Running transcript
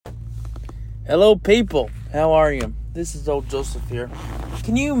Hello, people. How are you? This is old Joseph here.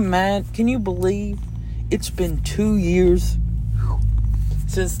 Can you believe it's been 2 years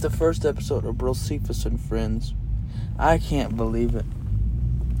since the first episode of Josephus and Friends? I can't believe it.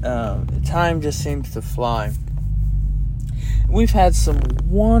 Time just seems to fly. We've had some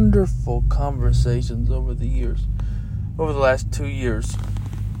wonderful conversations over the last 2 years.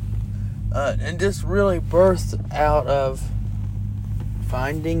 And this really birthed out of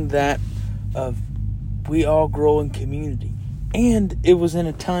finding that we all grow in community. And it was in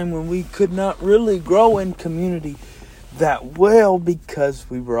a time when we could not really grow in community that well because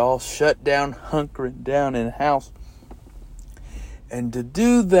we were all shut down, hunkering down in a house. And to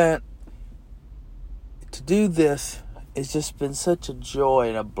do this, it's just been such a joy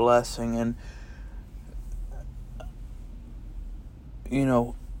and a blessing. And,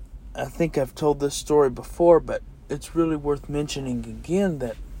 I think I've told this story before, but it's really worth mentioning again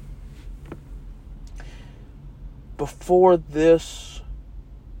that before this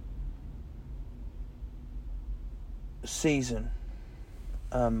season,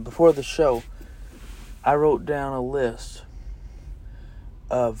 before the show, I wrote down a list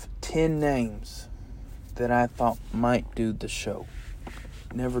of 10 names that I thought might do the show.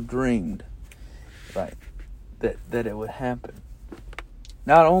 Never dreamed, that it would happen.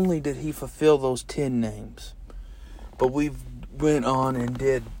 Not only did he fulfill those 10 names, but we went on and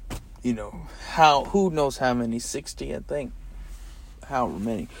did, who knows how many, 60, I think, however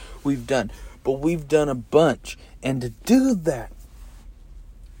many we've done. But we've done a bunch. And to do that,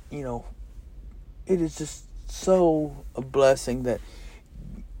 it is just so a blessing that,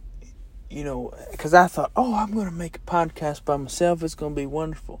 because I thought, I'm going to make a podcast by myself. It's going to be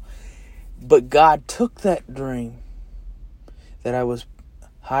wonderful. But God took that dream that I was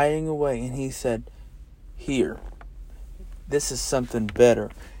hiding away, and he said, here, this is something better.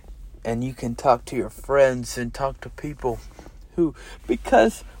 And you can talk to your friends and talk to people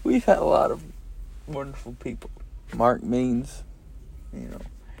because we've had a lot of wonderful people. Mark Means,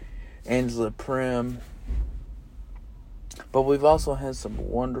 Angela Prim. But we've also had some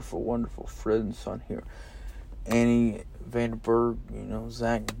wonderful, wonderful friends on here. Annie Vanderberg,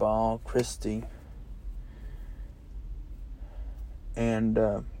 Zach Ball, Christy, and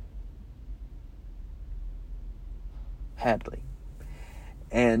Hadley.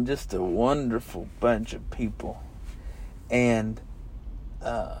 And just a wonderful bunch of people. And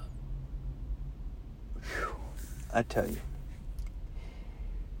I tell you.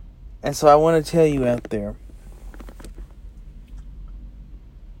 And so I want to tell you out there,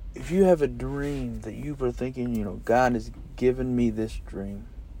 if you have a dream that you were thinking, God has given me this dream,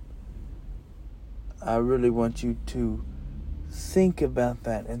 I really want you to think about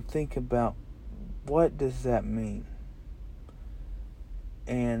that and think about what does that mean?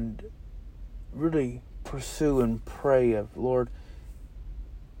 And really pursue and pray of, Lord,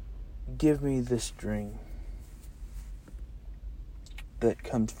 give me this dream that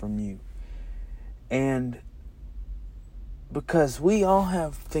comes from you. And because we all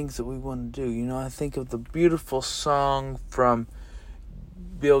have things that we want to do. I think of the beautiful song from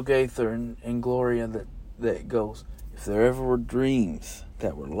Bill Gaither and Gloria that goes, if there ever were dreams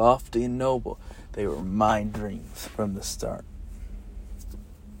that were lofty and noble, they were my dreams from the start.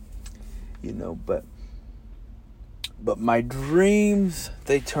 But my dreams,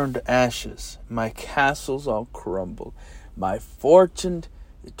 they turned to ashes. My castles all crumbled. My fortune,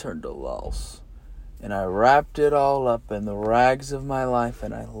 it turned to loss. And I wrapped it all up in the rags of my life,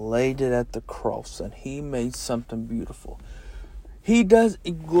 and I laid it at the cross, and he made something beautiful. He does,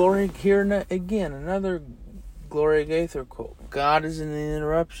 Gloria, here again, another Gloria Gaither quote. God is in the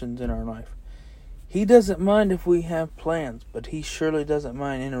interruptions in our life. He doesn't mind if we have plans, but he surely doesn't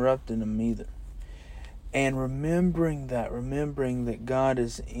mind interrupting them either. And remembering that God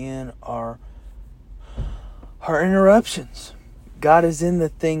is in our interruptions. God is in the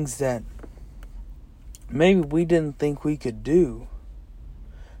things that maybe we didn't think we could do,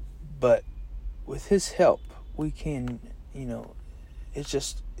 but with his help, we can, it's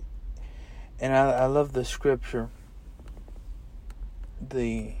just, and I love the scripture,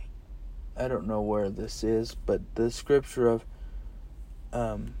 I don't know where this is, but the scripture of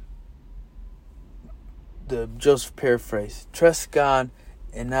the Joseph paraphrase, trust God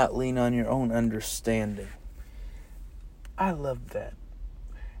and not lean on your own understanding. I love that.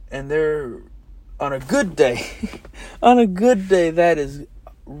 And on a good day, that is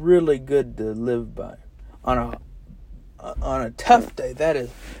really good to live by. On a tough day, that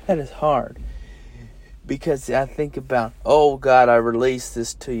is hard. Because I think about, oh God, I release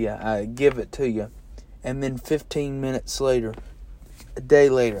this to you. I give it to you. And then 15 minutes later, a day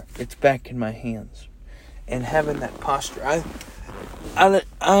later, it's back in my hands. And having that posture.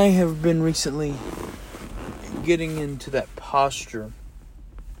 I have been recently getting into that posture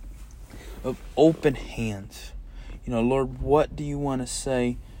of open hands. Lord, what do you want to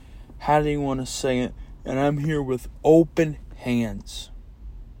say? How do you want to say it? And I'm here with open hands.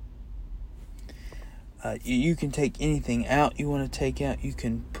 You can take anything out you want to take out. You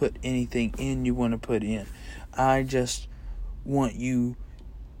can put anything in you want to put in. I just want you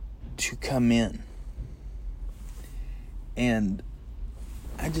to come in. And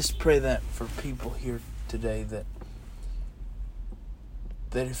I just pray that for people here today, that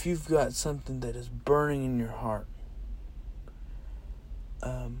if you've got something that is burning in your heart,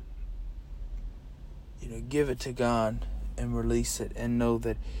 give it to God and release it, and know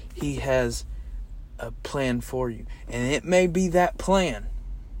that He has a plan for you. And it may be that plan,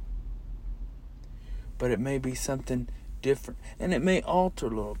 but it may be something different, and it may alter a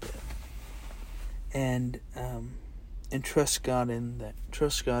little bit. And trust God in that.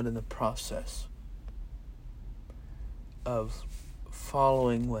 Trust God in the process of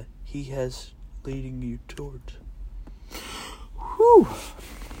following what He has leading you towards. Whew.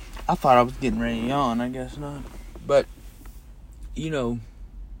 I thought I was getting ready to yawn. I guess not. But,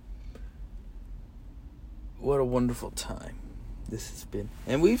 what a wonderful time this has been.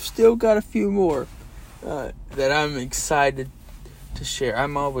 And we've still got a few more that I'm excited to share.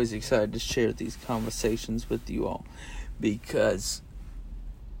 I'm always excited to share these conversations with you all, because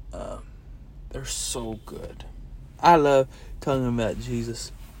they're so good. I love talking about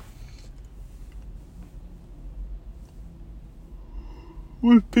Jesus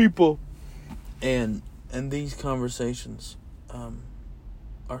with people, and these conversations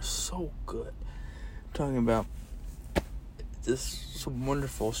are so good. I'm talking about some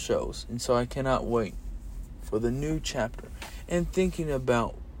wonderful shows, and so I cannot wait for the new chapter. And thinking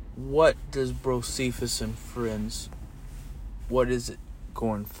about, what does Brocephus and Friends, what is it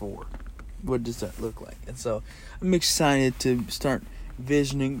going for? What does that look like? And so I'm excited to start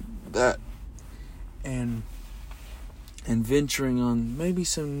visioning that and venturing on maybe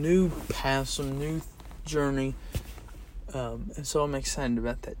some new path, some new journey. And so I'm excited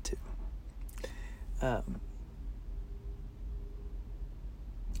about that too.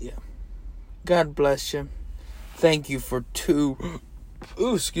 Yeah. God bless you. Thank you for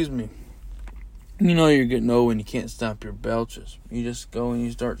excuse me. You're getting old when you can't stop your belches. You just go and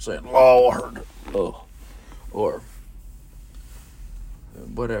you start saying, Lord, or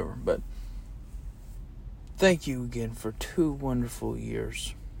whatever. But thank you again for 2 wonderful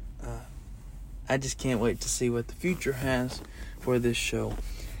years. I just can't wait to see what the future has for this show,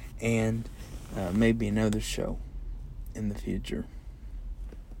 and maybe another show in the future.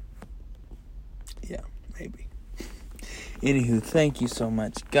 Yeah, maybe. Anywho, thank you so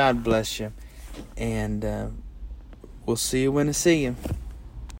much. God bless you. And we'll see you when I see you.